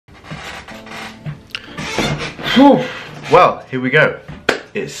Whew. Well, here we go.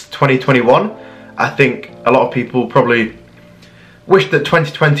 It's 2021. I think a lot of people probably wish that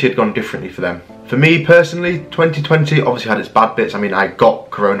 2020 had gone differently for them. For me personally, 2020 obviously had its bad bits. I mean, I got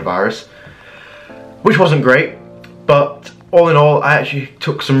coronavirus, which wasn't great, but all in all, I actually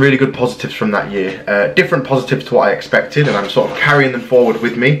took some really good positives from that year. Different positives to what I expected, and I'm sort of carrying them forward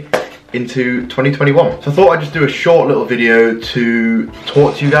with me into 2021. So I thought I'd just do a short little video to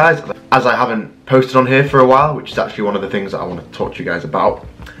talk to you guys, as I haven't posted on here for a while, which is actually one of the things that I want to talk to you guys about.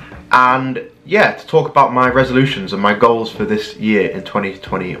 And yeah, to talk about my resolutions and my goals for this year in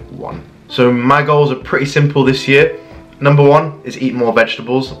 2021. So my goals are pretty simple this year. Number one is eat more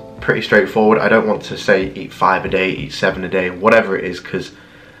vegetables. Pretty straightforward. I don't want to say eat 5 a day, eat 7 a day, whatever it is, because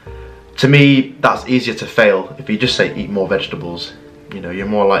to me that's easier to fail. If you just say eat more vegetables, you know, you're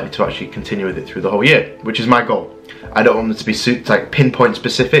more likely to actually continue with it through the whole year, which is my goal. I don't want them to be like pinpoint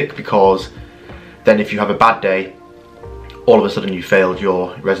specific, because then if you have a bad day, all of a sudden you failed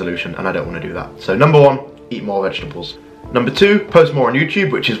your resolution, and I don't want to do that. So number one, eat more vegetables. Number two, post more on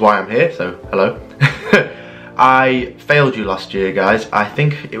YouTube, which is why I'm here, so hello. I failed you last year, guys. I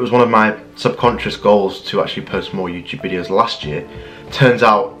think it was one of my subconscious goals to actually post more YouTube videos last year. Turns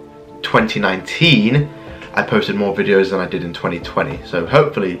out 2019 I posted more videos than I did in 2020. So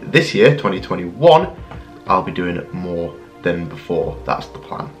hopefully this year, 2021, I'll be doing more than before. That's the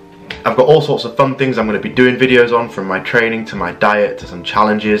plan. I've got all sorts of fun things I'm going to be doing videos on, from my training to my diet to some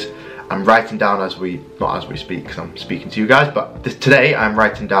challenges. I'm writing down not as we speak, because I'm speaking to you guys, but today I'm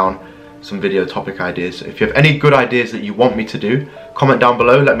writing down some video topic ideas. So if you have any good ideas that you want me to do, comment down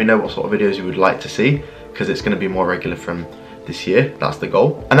below, let me know what sort of videos you would like to see, because it's going to be more regular from this year. That's the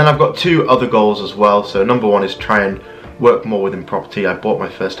goal. And then I've got two other goals as well. So number one is try and work more within property. I bought my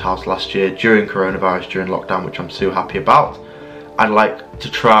first house last year during coronavirus, during lockdown, which I'm so happy about. I'd like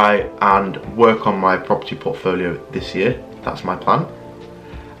to try and work on my property portfolio this year. That's my plan.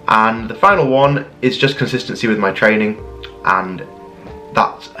 And the final one is just consistency with my training, and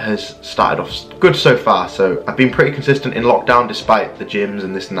that has started off good so far. So I've been pretty consistent in lockdown despite the gyms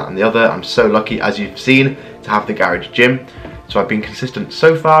and this and that and the other. I'm so lucky, as you've seen, to have the garage gym. So I've been consistent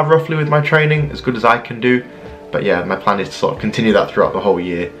so far roughly with my training, as good as I can do. But yeah, my plan is to sort of continue that throughout the whole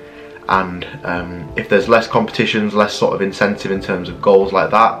year. And if there's less competitions, less sort of incentive in terms of goals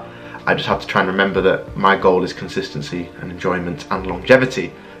like that, I just have to try and remember that my goal is consistency and enjoyment and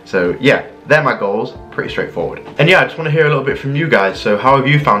longevity. So yeah, they're my goals, pretty straightforward. And yeah, I just want to hear a little bit from you guys. So how have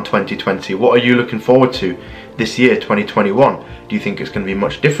you found 2020? What are you looking forward to this year, 2021? Do you think it's going to be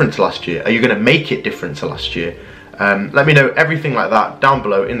much different to last year? Are you going to make it different to last year? Let me know everything like that down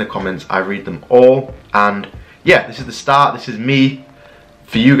below in the comments. I read them all. And yeah, this is the start. This is me,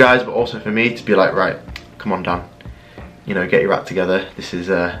 for you guys, but also for me to be like, right, come on, Dan. You know, get your act together. This is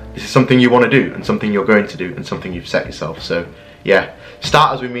something you want to do, and something you're going to do, and something you've set yourself. So yeah,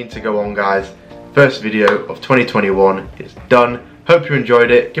 start as we mean to go on, guys. First video of 2021 is done. Hope you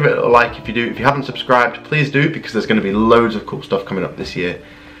enjoyed it. Give it a little like if you do. If you haven't subscribed, please do, because there's going to be loads of cool stuff coming up this year.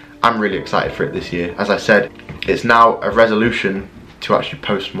 I'm really excited for it this year. As I said, it's now a resolution to actually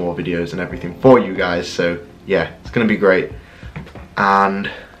post more videos and everything for you guys. So yeah, it's going to be great. And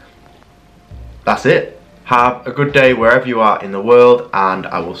that's it. Have a good day wherever you are in the world, and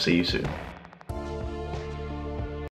I will see you soon.